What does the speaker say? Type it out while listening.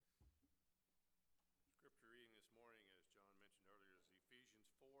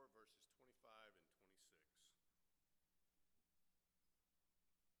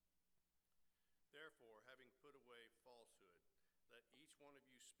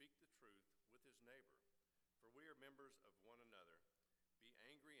his neighbor, for we are members of one another. Be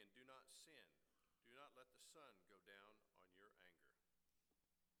angry and do not sin. Do not let the sun go down on your anger.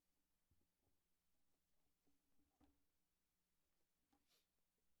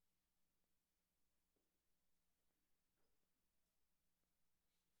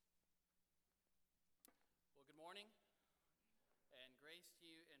 Well, good morning, and grace to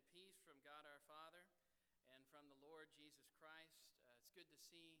you and peace from God our Father and from the Lord Jesus Christ. It's good to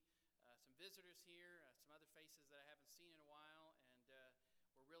see some visitors here, some other faces that I haven't seen in a while, and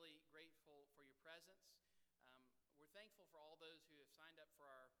we're really grateful for your presence. We're thankful for all those who have signed up for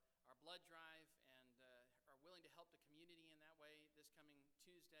our blood drive and are willing to help the community in that way this coming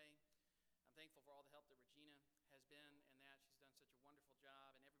Tuesday. I'm thankful for all the help that Regina has been in that. She's done such a wonderful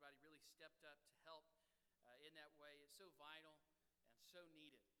job, and everybody really stepped up to help in that way. It's so vital and so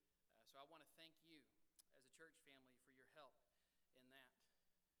needed. So I want to thank you as a church family for your help in that.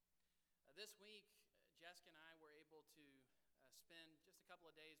 This week, Jessica and I were able to spend just a couple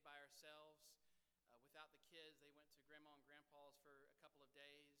of days by ourselves without the kids. They went to Grandma and Grandpa's for a couple of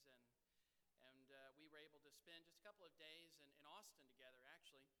days, and we were able to spend just a couple of days in Austin together,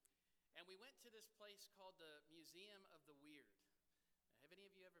 actually. And we went to this place called the Museum of the Weird. Have any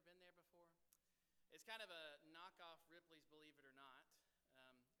of you ever been there before? It's kind of a knockoff Ripley's Believe It or Not.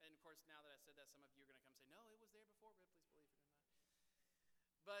 And of course, now that I said that, some of you are going to come and say, no, it was there before Ripley's Believe It or Not.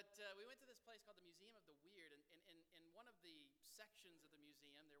 But we went to this place called the Museum of the Weird. And in one of the sections of the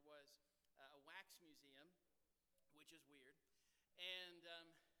museum, there was a wax museum, which is weird. And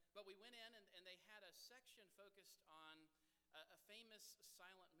but we went in, and they had a section focused on a famous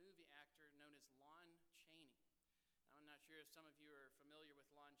silent movie actor known as Lon Chaney. Now, I'm not sure if some of you are familiar with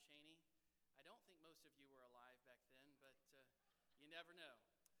Lon Chaney. I don't think most of you were alive back then, but you never know.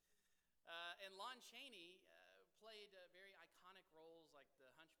 And Lon Chaney played very iconic roles like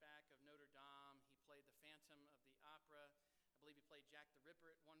the Hunchback of Notre Dame. He played the Phantom of the Opera. I believe he played Jack the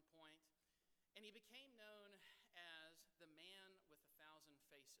Ripper at one point. And he became known as the Man with 1,000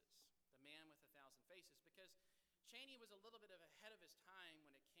 Faces. The Man with 1,000 Faces, because Chaney was a little bit ahead of his time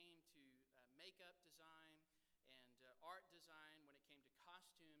when it came to makeup design and art design, when it came to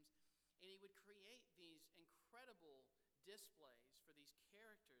costumes. And he would create these incredible displays for these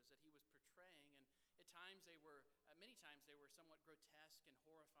characters that he was portraying. And at times many times they were somewhat grotesque and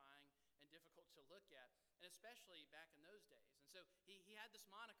horrifying and difficult to look at, and especially back in those days. And so he had this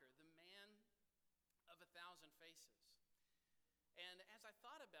moniker, the Man of 1,000 Faces. And as I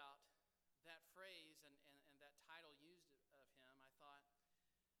thought about that phrase and that title used of him, I thought,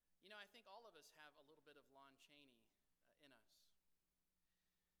 I think all of us have a little bit of Lon Chaney in us.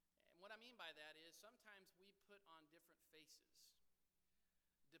 And what I mean by that is sometimes we put on different faces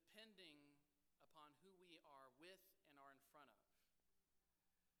depending upon who we are with and are in front of.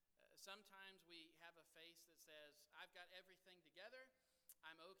 Sometimes we have a face that says, I've got everything together,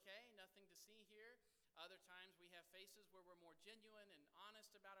 I'm okay, nothing to see here. Other times we have faces where we're more genuine and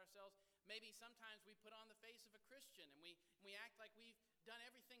honest about ourselves. Maybe sometimes we put on the face of a Christian and we act like we've done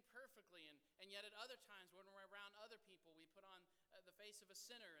everything perfectly. And yet at other times when we're around other people, we put on the face of a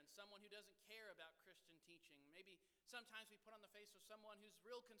sinner and someone who doesn't care about Christian teaching. Maybe sometimes we put on the face of someone who's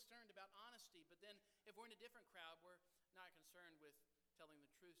real concerned about honesty. But then if we're in a different crowd, we're not concerned with telling the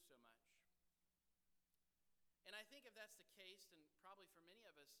truth so much. And I think if that's the case, and probably for many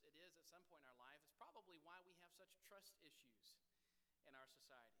of us it is at some point in our life, it's probably why we have such trust issues in our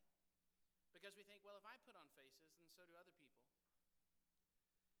society. Because we think, well, if I put on faces, then so do other people.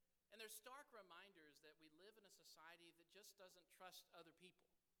 And there's stark reminders that we live in a society that just doesn't trust other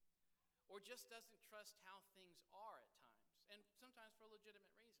people, or just doesn't trust how things are at times, and sometimes for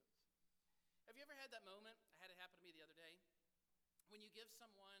legitimate reasons. Have you ever had that moment? I had it happen to me the other day. When you give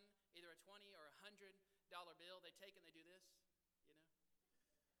someone either a $20 or $100 bill, they take it and they do this,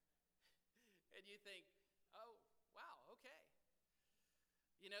 And you think, oh, wow, okay.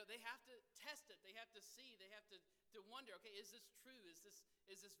 They have to test it. They have to see. They have to wonder, okay, is this true? Is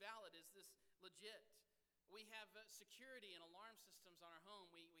this valid? Is this legit? We have security and alarm systems on our home.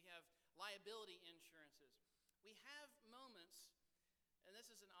 We have liability insurances. We have moments, and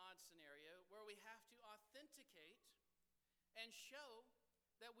this is an odd scenario, where we have to authenticate and show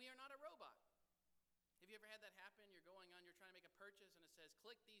that we are not a robot. Have you ever had that happen? You're trying to make a purchase, and it says,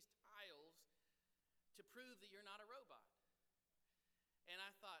 click these tiles to prove that you're not a robot. And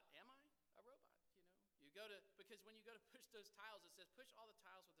I thought, am I a robot? Because when you go to push those tiles, it says, push all the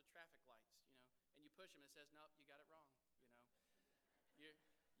tiles with the traffic lights, and you push them, and it says, nope, you got it wrong,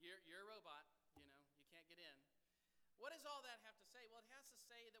 You're a robot, you can't get in. What does all that have to say? Well, it has to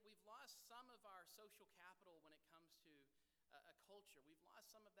say that we've lost some of our social capital when it comes to a culture. We've lost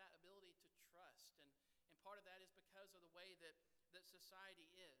some of that ability to trust. And part of that is because of the way that society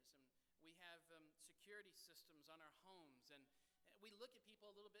is. And we have security systems on our homes, and we look at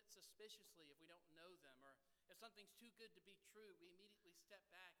people a little bit suspiciously if we don't know them, or if something's too good to be true, we immediately step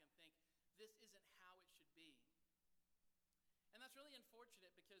back and think, this isn't how it should be. And that's really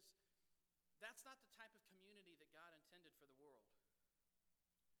unfortunate, because that's not the type of community that God intended for the world.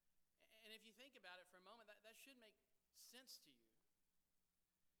 And if you think about it for a moment, that should make sense to you.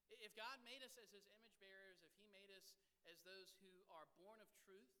 If God made us as his image bearers, if he made us as those who are born of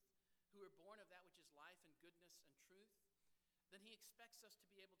truth, who are born of that which is life and goodness and truth, then he expects us to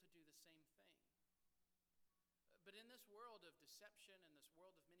be able to do the same thing. But in this world of deception and this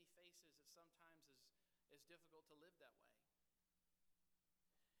world of many faces, it sometimes is difficult to live that way.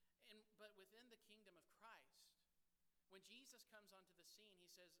 But within the kingdom of Christ, when Jesus comes onto the scene, he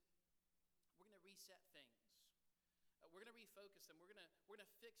says, we're going to reset things. We're going to refocus them. We're going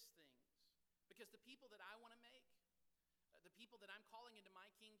to fix things. Because the people that I want to make, the people that I'm calling into my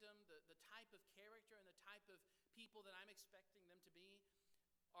kingdom, the type of character and the type of people that I'm expecting them to be,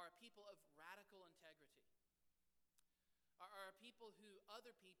 are a people of radical integrity. Are people who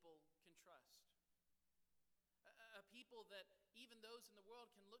other people can trust. A people that even those in the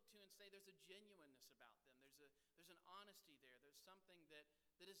world can look to and say there's a genuineness about them. There's an honesty there. There's something that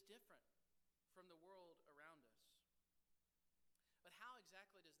is different from the world around us. But how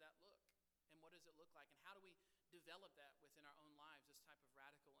exactly does that look? And what does it look like? And how do we develop that within our own lives, this type of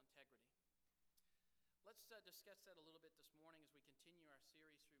radical integrity? Let's discuss that a little bit this morning as we continue our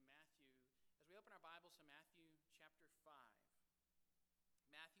series through Matthew. As we open our Bibles to Matthew chapter 5.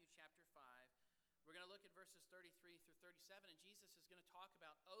 Matthew chapter 5. We're going to look at verses 33 through 37, and Jesus is going to talk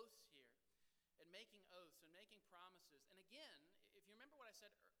about oaths here, and making oaths and making promises. And again, if you remember what I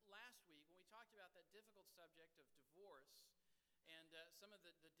said last week when we talked about that difficult subject of divorce and some of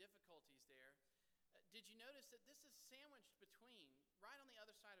the difficulties there, did you notice that this is sandwiched between, right on the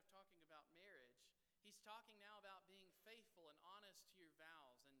other side of talking about marriage, he's talking now about being faithful and honest to your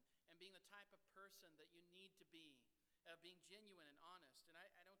vows and being the type of person that you need to be, being genuine and honest. And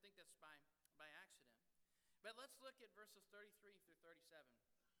I don't think that's by accident. But let's look at verses 33 through 37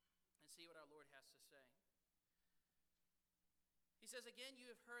 and see what our Lord has to say. He says, again,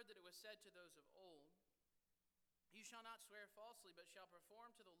 you have heard that it was said to those of old, you shall not swear falsely, but shall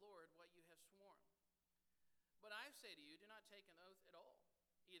perform to the Lord what you have sworn. But I say to you, do not take an oath at all,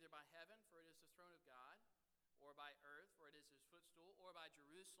 either by heaven, for it is the throne of God, or by earth, for it is his footstool, or by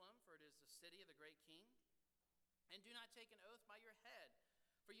Jerusalem, for it is the city of the great king. And do not take an oath by your head,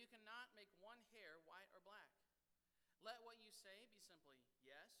 for you cannot make one hair white or black. Let what you say be simply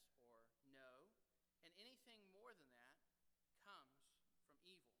yes or no, and anything more than that comes from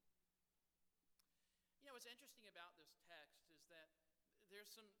evil. You know, what's interesting about this text is that there's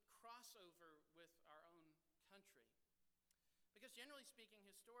some crossover with our own country. Because generally speaking,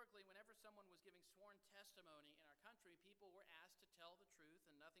 historically, whenever someone was giving sworn testimony in our country, people were asked to tell the truth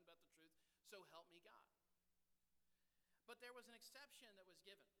and nothing but the truth, so help me God. But there was an exception that was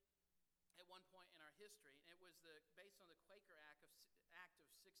given at one point in our history, and it was based on the Quaker Act of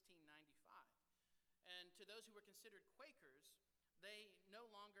 1695. And to those who were considered Quakers, they no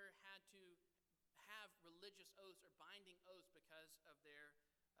longer had to have religious oaths or binding oaths because of their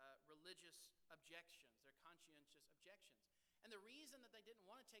religious objections, their conscientious objections. And the reason that they didn't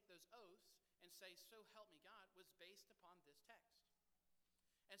want to take those oaths and say, so help me God, was based upon this text.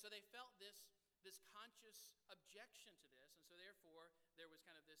 And so they felt this conscious objection to this, and so therefore there was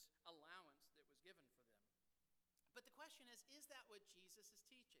kind of this allowance that was given for them. But the question is that what Jesus is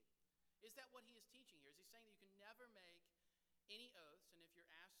teaching? Is that what he is teaching here? Is he saying that you can never make any oaths, and if you're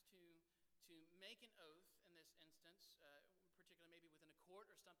asked to make an oath in this instance, particularly maybe within a court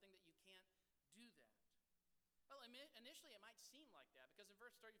or something, that you can't do that? Well, initially it might seem like that, because in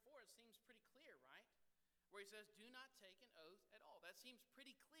verse 34 it seems pretty clear, right? Where he says, do not take an oath at all. That seems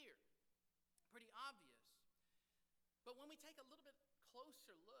pretty clear, pretty obvious. But when we take a little bit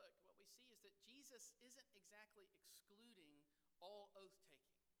closer look, what we see is that Jesus isn't exactly excluding all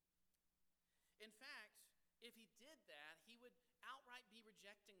oath-taking. In fact, if he did that, he would outright be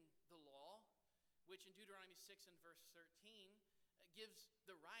rejecting the law, which in Deuteronomy 6 and verse 13 gives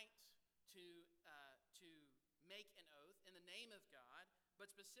the right to make an oath in the name of God, but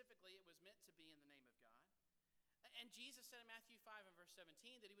specifically it was meant to be in the name of God. And Jesus said in Matthew 5 and verse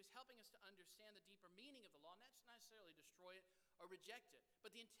 17 that he was helping us to understand the deeper meaning of the law, not necessarily destroy it or reject it,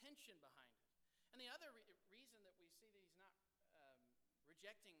 but the intention behind it. And the other reason that we see that he's not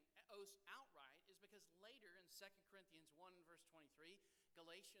rejecting oaths outright is because later in 2 Corinthians 1 and verse 23,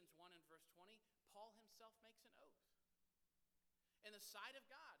 Galatians 1 and verse 20, Paul himself makes an oath. In the sight of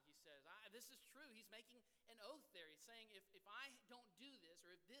God, he says, this is true. He's making an oath there. He's saying, if I don't do this,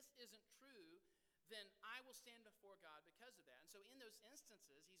 or if this isn't true, then I will stand before God because of that. And so in those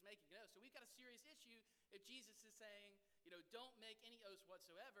instances, he's making an oath. So we've got a serious issue if Jesus is saying, don't make any oaths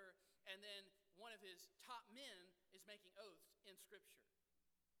whatsoever, and then one of his top men is making oaths in Scripture.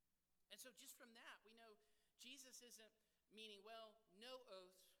 And so just from that, we know Jesus isn't meaning, well, no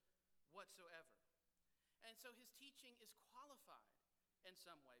oaths whatsoever. And so his teaching is qualified in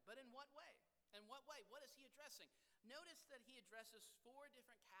some way. But in what way? In what way? What is he addressing? Notice that he addresses 4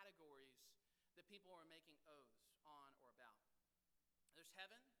 different categories that people are making oaths on or about. There's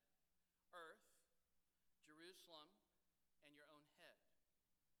heaven, earth, Jerusalem, and your own head.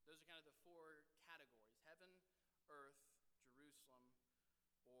 Those are kind of the 4 categories: heaven, earth, Jerusalem,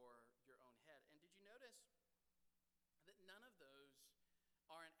 or your own head. And did you notice that none of those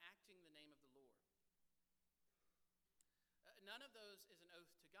are enacting the name of the Lord? None of those is an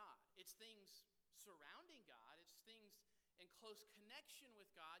oath to God. It's things surrounding God. It's things in close connection with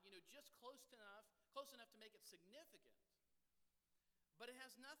God, just close enough to make it significant. But it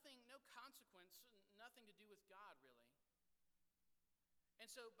has no consequence, nothing to do with God, really. And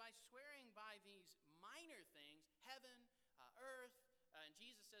so by swearing by these minor things, heaven, earth, and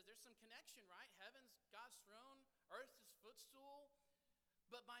Jesus says there's some connection, right? Heaven's God's throne, earth's his footstool.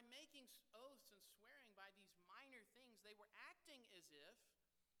 But by making oaths and swearing by these minor things, they were acting as if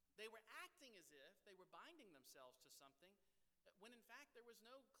they were binding themselves to something, when in fact there was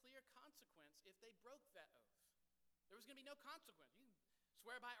no clear consequence if they broke that oath. There was going to be no consequence. You can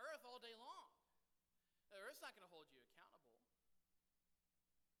swear by earth all day long. The earth's not going to hold you accountable.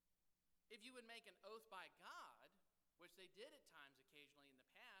 If you would make an oath by God, which they did at times occasionally in the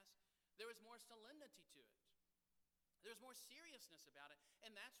past, there was more solemnity to it. There was more seriousness about it,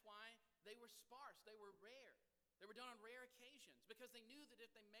 and that's why they were sparse. They were rare. They were done on rare occasions because they knew that if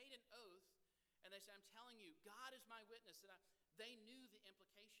they made an oath and they said, I'm telling you, God is my witness, they knew the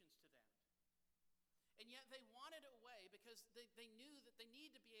implications to that. And yet they wanted it away because they knew that they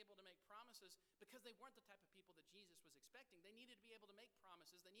needed to be able to make promises because they weren't the type of people that Jesus was expecting. They needed to be able to make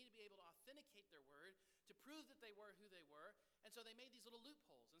promises. They needed to be able to authenticate their word to prove that they were who they were. And so they made these little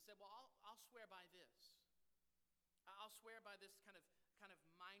loopholes and said, well, I'll swear by this. I'll swear by this kind of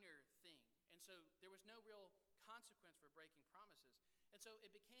minor thing. And so there was no real consequence for breaking promises. And so it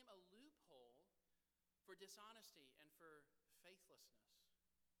became a loophole for dishonesty and for faithlessness.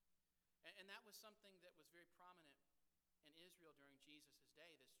 And that was something that was very prominent in Israel during Jesus'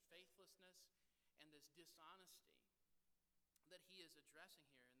 day, this faithlessness and this dishonesty that he is addressing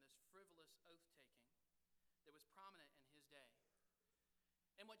here in this frivolous oath-taking that was prominent in his day.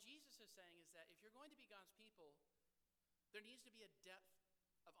 And what Jesus is saying is that if you're going to be God's people, there needs to be a depth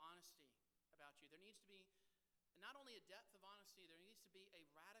of honesty about you. There needs to be not only a depth of honesty, there needs to be a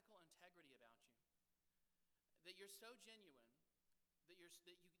radical integrity about you. That you're so genuine, that you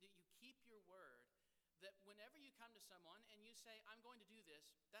keep your word, that whenever you come to someone and you say, I'm going to do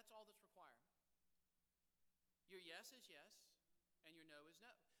this, that's all that's required. Your yes is yes, and your no is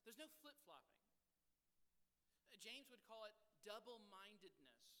no. There's no flip-flopping. James would call it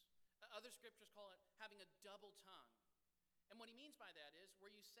double-mindedness. Other scriptures call it having a double tongue. And what he means by that is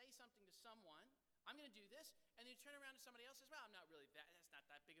where you say something to someone, I'm going to do this, and then you turn around to somebody else and says, well, I'm not really that's not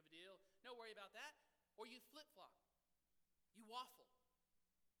that big of a deal. No worry about that. Or you flip-flop. You waffle. Right?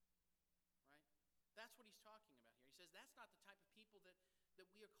 That's what he's talking about here. He says that's not the type of people that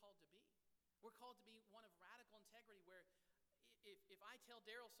we are called to be. We're called to be one of radical integrity where if I tell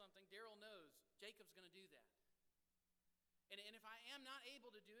Daryl something, Daryl knows Jacob's going to do that. And if I am not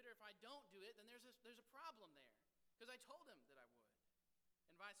able to do it, or if I don't do it, then there's a problem there. Because I told him that I would,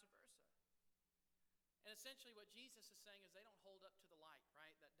 and vice versa. And essentially what Jesus is saying is they don't hold up to the light,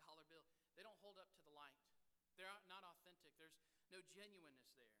 right? That dollar bill, they don't hold up to the light. They're not authentic. There's no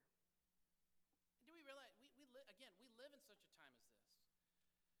genuineness there. And do we realize, we live in such a time as this.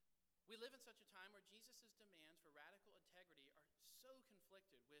 We live in such a time where Jesus' demands for radical integrity are so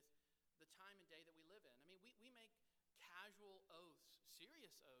conflicted with the time and day that we live in. I mean, we make casual oaths,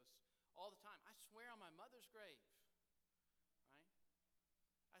 serious oaths, all the time. I swear on my mother's grave, right?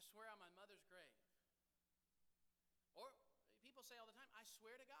 I swear on my mother's grave. Or people say all the time, I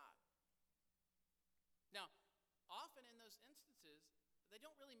swear to God. Now, often in those instances, they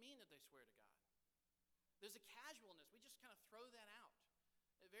don't really mean that they swear to God. There's a casualness. We just kind of throw that out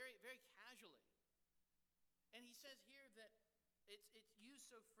very, very casually. And he says here that it's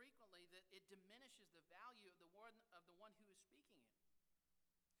used so frequently that it diminishes the value of the one who is speaking it.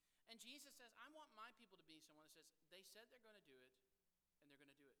 And Jesus says, I want my people to be someone that says, they said they're going to do it, and they're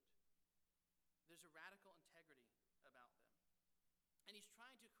going to do it. There's a radical integrity about them.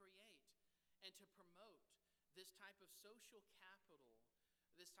 and to promote this type of social capital,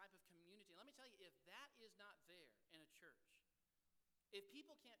 this type of community. Let me tell you, if that is not there in a church, if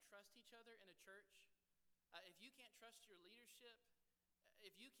people can't trust each other in a church, if you can't trust your leadership,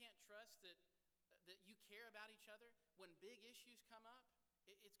 if you can't trust that you care about each other, when big issues come up,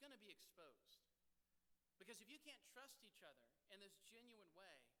 it's going to be exposed. Because if you can't trust each other in this genuine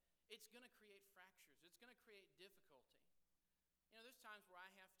way, it's going to create fractures. It's going to create difficulty. You know, there's times where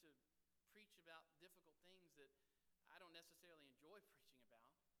I have to preach about difficult things that I don't necessarily enjoy preaching about,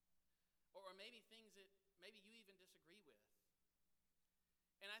 or maybe things that maybe you even disagree with.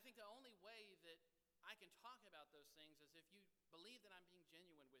 And I think the only way that I can talk about those things is if you believe that I'm being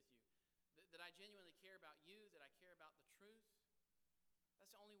genuine with you, that I genuinely care about you, that I care about the truth.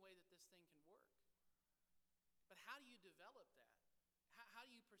 That's the only way that this thing can work. But how do you develop that? How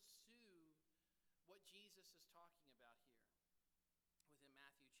do you pursue what Jesus is talking about here within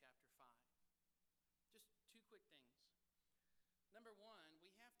Matthew chapter 5? Just two quick things. Number one,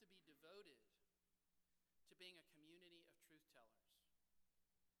 we have to be devoted to being a community of truth tellers.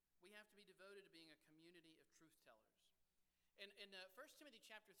 We have to be devoted to being a community of truth tellers. In 1 Timothy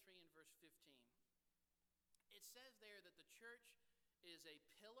chapter 3 and verse 15, it says there that the church is a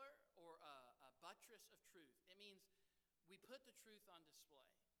pillar or a buttress of truth. It means we put the truth on display.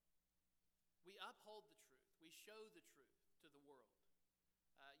 We uphold the truth. We show the truth to the world.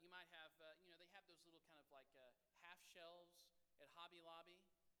 You might have, they have those little kind of like half shelves at Hobby Lobby.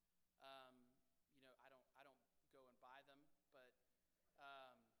 I don't go and buy them,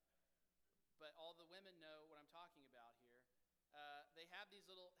 but all the women know what I'm talking about here. They have these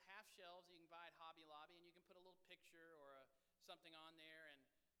little half shelves you can buy at Hobby Lobby, and you can put a little picture or something on there, and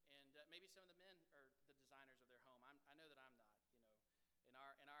maybe some of the men are the designers of their home. I know that I'm not.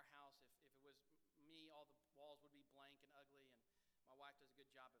 In our house, if it was me, all the walls would be blank and ugly, and my wife does a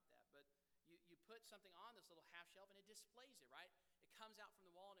good job of that. But you put something on this little half shelf, and it displays it, right? It comes out from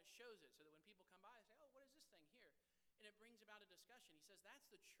the wall, and it shows it, so that when people come by, they say, oh, what is this thing here? And it brings about a discussion. He says that's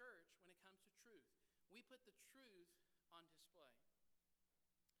the church when it comes to truth. We put the truth on display.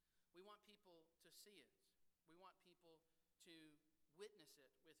 We want people to see it. We want people to witness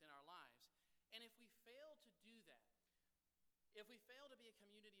it within our lives. And if we fail to do that, if we fail to be a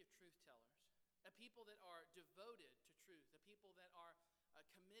community of truth tellers, a people that are devoted to truth, a people that are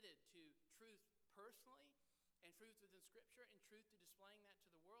committed to truth personally and truth within Scripture and truth to displaying that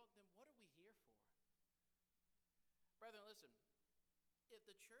to the world, then what are we here for? Brethren, listen, if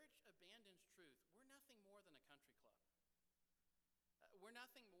the church abandons truth, we're nothing more than a country club. We're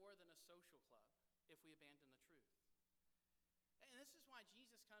nothing more than a social club if we abandon the truth. And this is why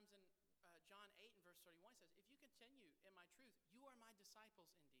Jesus comes in John 8 and verse 31 says, if you continue in my truth, you are my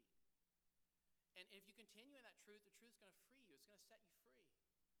disciples indeed. And if you continue in that truth, the truth's going to free you. It's going to set you free.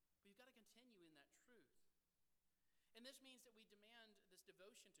 But you've got to continue in that truth. And this means that we demand this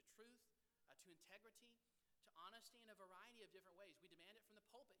devotion to truth, to integrity, to honesty in a variety of different ways. We demand it from the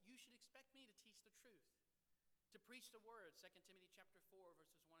pulpit. You should expect me to teach the truth, to preach the word, 2 Timothy chapter 4,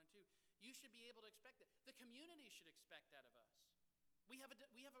 verses 1 and 2. You should be able to expect that. The community should expect that of us. We have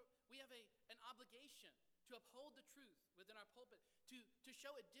an obligation to uphold the truth within our pulpit, to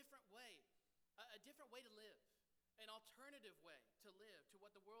show a different way to live, an alternative way to live to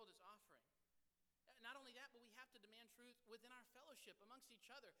what the world is offering. Not only that, but we have to demand truth within our fellowship amongst each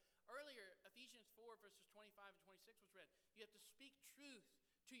other. Earlier, Ephesians 4, verses 25 and 26 was read. You have to speak truth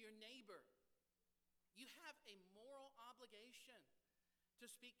to your neighbor. You have a moral obligation to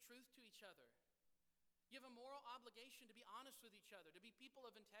speak truth to each other. You have a moral obligation to be honest with each other, to be people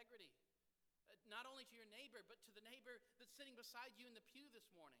of integrity, not only to your neighbor, but to the neighbor that's sitting beside you in the pew this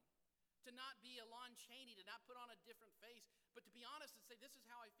morning. To not be a Lon Chaney, to not put on a different face, but to be honest and say, this is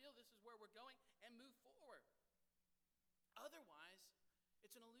how I feel, this is where we're going, and move forward. Otherwise,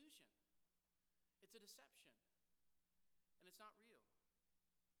 it's an illusion. It's a deception. And it's not real.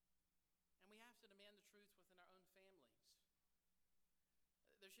 And we have to demand the truth within our own families.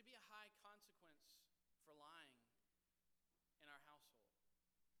 There should be a high consequence for lying in our household.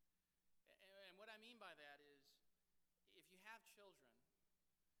 And what I mean by that is, if you have children,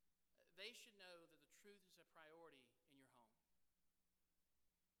 they should know that the truth is a priority in your home.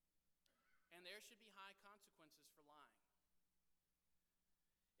 And there should be high consequences for lying.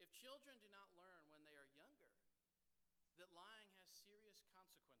 If children do not learn when they are younger that lying has serious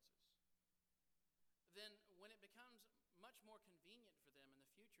consequences, then when it becomes much more convenient for them in the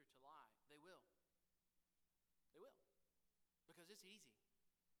future to lie, they will. They will. Because it's easy.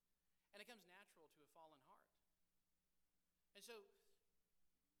 And it comes natural to a fallen heart. And so,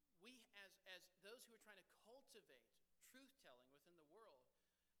 we, as those who are trying to cultivate truth-telling within the world,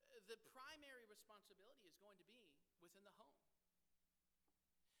 the primary responsibility is going to be within the home.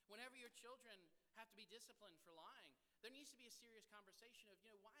 Whenever your children have to be disciplined for lying, there needs to be a serious conversation of,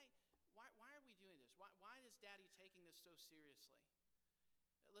 why are we doing this? Why is Daddy taking this so seriously?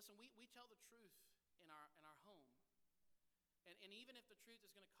 Listen, we tell the truth in our home. And even if the truth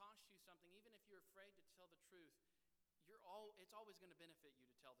is going to cost you something, even if you're afraid to tell the truth, it's always going to benefit you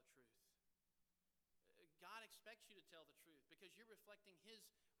to tell the truth. God expects you to tell the truth because you're reflecting His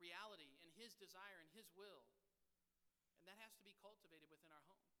reality and His desire and His will. And that has to be cultivated within our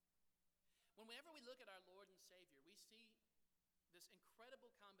home. Whenever we look at our Lord and Savior, we see this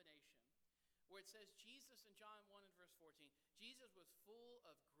incredible combination where it says Jesus in John 1 and verse 14, Jesus was full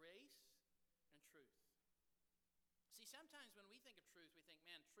of grace and truth. See, sometimes when we think of truth, we think,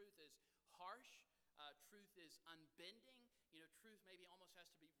 man, truth is harsh. Truth is unbending. Truth maybe almost has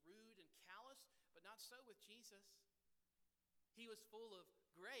to be rude and callous, but not so with Jesus. He was full of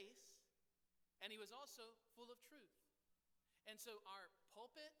grace, and He was also full of truth. And so our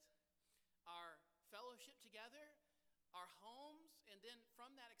pulpit, our fellowship together, our homes, and then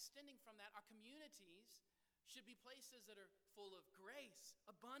extending from that, our communities should be places that are full of grace,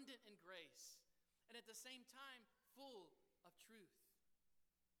 abundant in grace, and at the same time, full of truth.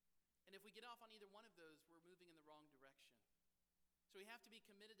 And if we get off on either one of those, we're moving in the wrong direction. So we have to be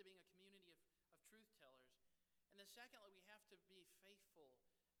committed to being a community of truth tellers. And then secondly, we have to be faithful,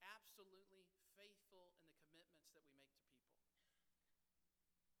 absolutely faithful in the commitments that we make to people.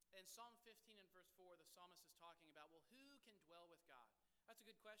 In Psalm 15 and verse 4, the psalmist is talking about, well, who can dwell with God? That's a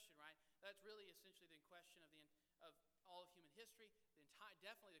good question, right? That's really essentially the question of all of human history,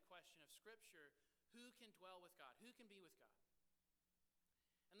 definitely the question of Scripture. Who can dwell with God? Who can be with God?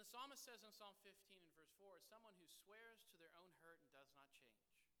 And the psalmist says in Psalm 15 and verse 4, it's someone who swears to their own hurt and does not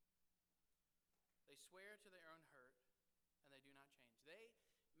change. They swear to their own hurt and they do not change. They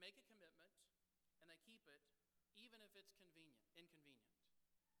make a commitment and they keep it even if it's inconvenient.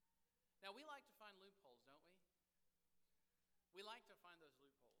 Now, we like to find loopholes, don't we? We like to find those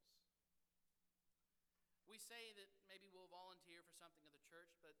loopholes. We say that maybe we'll volunteer for something at the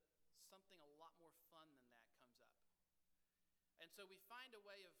church, but something a lot more fun than that comes up. And so we find a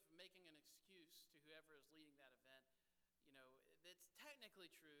way of making an excuse to whoever is leading that event. It's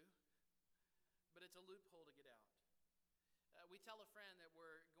technically true, but it's a loophole to get out. We tell a friend that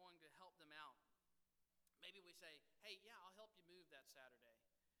we're going to help them out. Maybe we say, hey, yeah, I'll help you move that Saturday.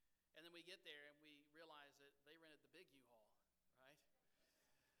 And then we get there and we realize that they rented the big U-Haul, right?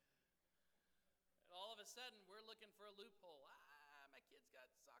 And all of a sudden, we're looking for a loophole. My kid's got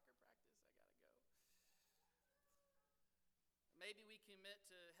soccer practice. I got to go. Maybe we commit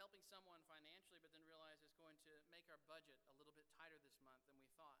to helping someone financially, but then realize it's going to make our budget a little bit tighter this month than we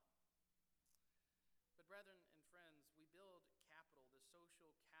thought. But brethren and friends, we build capital, the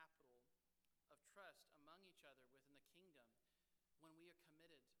social capital of trust among each other within the kingdom when we are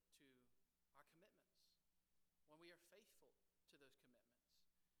committed to our commitments, when we are faithful to those commitments.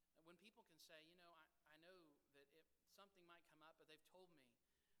 And when people can say, I know that something might come up, but they've told me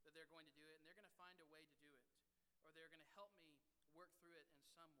that they're going to do it, and they're going to find a way to do it, or they're going to help me work through it in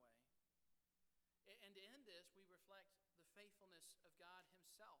some way. And in this, we reflect the faithfulness of God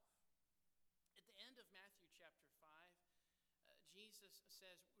Himself. At the end of Matthew chapter 5, Jesus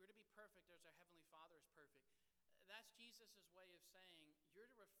says, we're to be perfect as our Heavenly Father is perfect. That's Jesus' way of saying, you're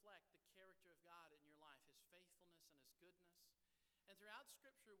to reflect the character of God in your life, His faithfulness and His goodness. And throughout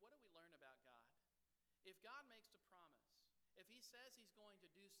Scripture, what do we learn about God? If God makes a promise, if He says He's going to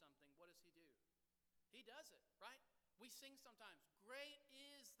do something, what does He do? He does it, right? We sing sometimes, great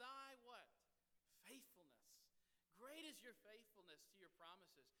is thy what? Faithfulness. Great is your faithfulness to your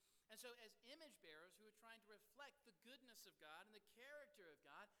promises. And so as image bearers who are trying to reflect the goodness of God and the character of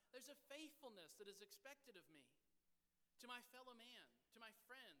God, there's a faithfulness that is expected of me, to my fellow man, to my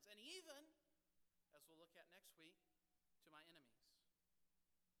friends, and even, as we'll look at next week, to my enemies.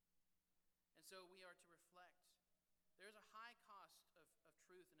 And so we are to reflect. There's a high cost of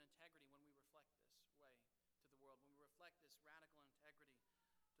truth and integrity when we reflect this way to the world, when we reflect this radical integrity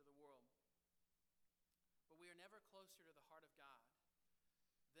to the world. But we are never closer to the heart of God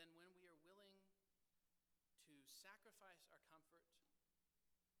than when we are willing to sacrifice our comfort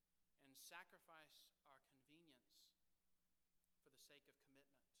and sacrifice our convenience for the sake of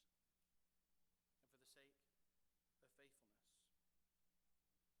commitment and for the sake of faithfulness.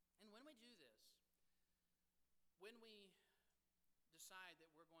 And when we do this, when we decide that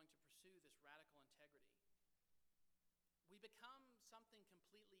we're going to pursue this radical integrity, we become something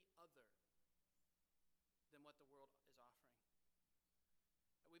completely other than what the world is offering.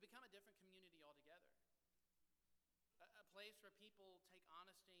 We become a different community altogether. A place where people take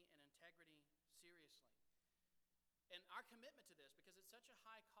honesty and seriously. And our commitment to this, because it's such a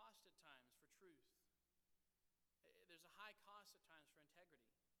high cost at times for truth, there's a high cost at times for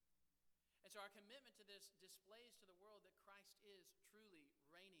integrity. And so our commitment to this displays to the world that Christ is truly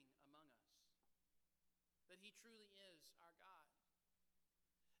reigning among us, that he truly is our God.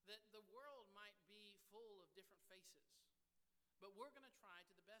 That the world might be full of different faces, but we're going to try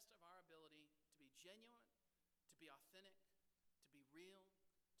to the best of our ability to be genuine, to be authentic, to be real,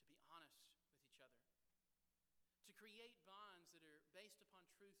 to be honest with each other, to create bonds that are based upon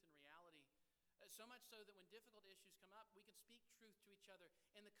truth and reality, so much so that when difficult issues come up, we can speak truth to each other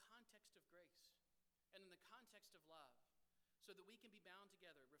in the context of grace and in the context of love, so that we can be bound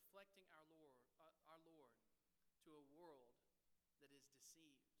together, reflecting our Lord to a world that is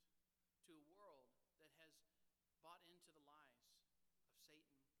deceived, to a world that has bought into the lies of Satan and of sin.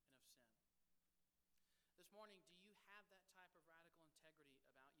 This morning, do you have that type of radical integrity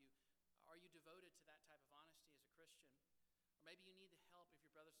about you? Are you devoted to that type of honesty as a Christian? Or maybe you need the help of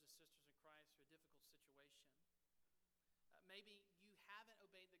your brothers and sisters in Christ through a difficult situation. Maybe you haven't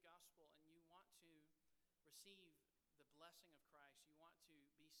obeyed the gospel and you want to receive the blessing of Christ. You want to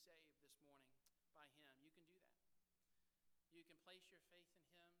be saved this morning by him. You can do that. You can place your faith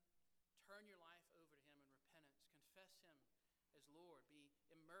in him, turn your life over to him in repentance, confess him as Lord, be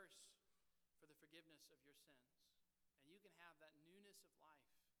immersed for the forgiveness of your sins. And you can have that newness of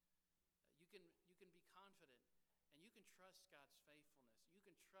life. You can be confident, and you can trust God's faithfulness. You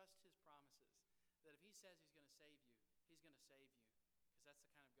can trust his promises, that if he says he's going to save you, he's going to save you, because that's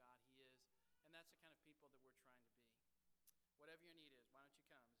the kind of God he is, and that's the kind of people that we're trying to be. Whatever your need is, why don't you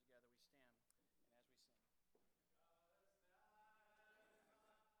come?